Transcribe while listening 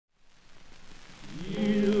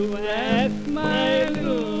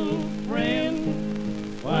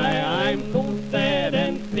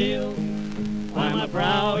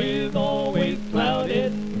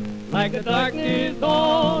the darkness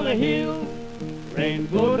on a hill. Rein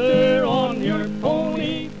closer on your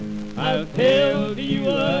pony, I'll tell to you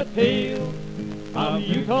a tale of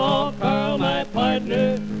Utah Carl, my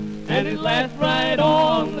partner, and his last ride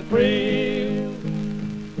on the trail.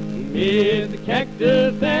 Amid the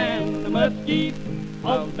cactus and the mesquite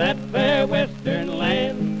of that fair western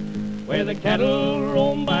land, where the cattle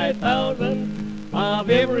roam by thousands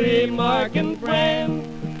of every mark and brand,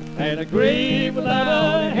 there's a grave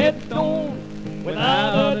without a headstone,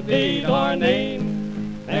 without a date or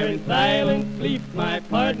name. There in silence sleeps my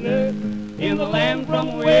partner in the land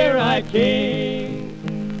from where I came.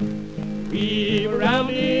 We were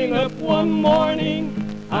rounding up one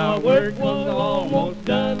morning, our work was almost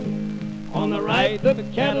done. On the right the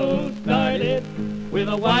cattle started with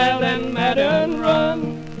a wild and maddened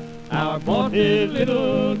run. Our boss's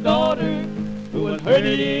little daughter, who was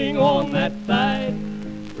herding on that side,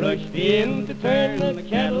 rushed in to turn the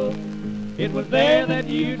cattle. It was there that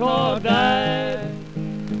Utah died.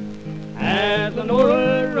 As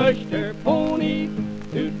Lenora rushed her pony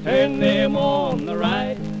to turn them on the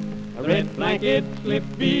right, a red blanket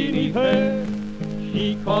slipped beneath her.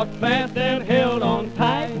 She caught fast and held on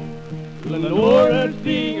tight. Lenora,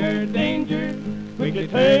 seeing her danger, quickly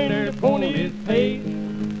turned her pony's pace,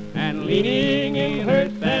 and leaning in her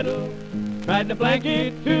saddle, tried the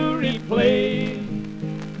blanket to replace.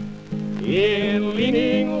 In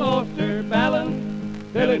leaning, lost her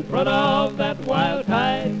balance, fell in front of that wild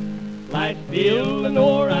tide. Lie still,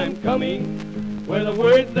 Lenore, I'm coming, were the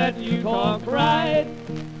words that Utah cried.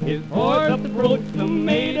 His horse approached the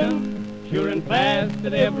maiden, sure and fast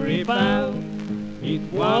at every bound. He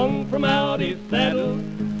swung from out his saddle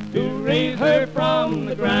to raise her from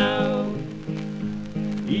the ground.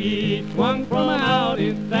 He swung from out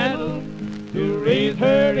his saddle to raise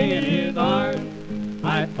her in his arms.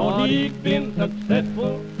 I thought he'd been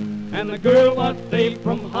successful, and the girl was safe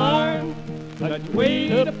from harm. Such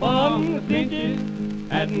weight upon the cinches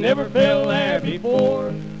had never fell there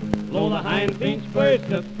before. Lo, the hind cinch burst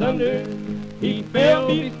asunder, he fell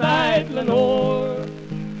beside Lenore.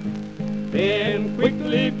 Then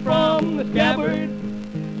quickly from the scabbard,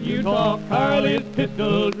 Utah Carl his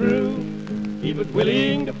pistol drew. He was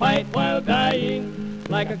willing to fight while dying,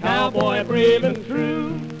 like a cowboy brave and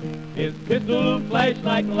true. His pistol flashed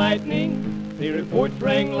like lightning, the reports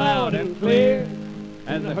rang loud and clear.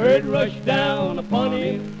 As the herd rushed down upon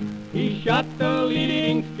him, he shot the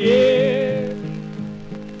leading steer.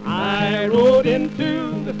 I rode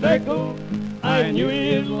into the circle, I knew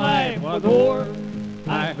his life was o'er.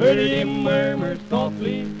 I heard him murmur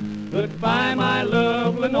softly, goodbye my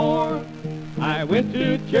love Lenore. I went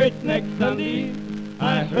to church next Sunday,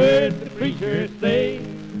 I heard the preacher say,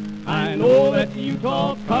 I know that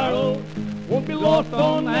Utah Carl won't be lost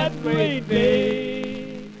on that great day.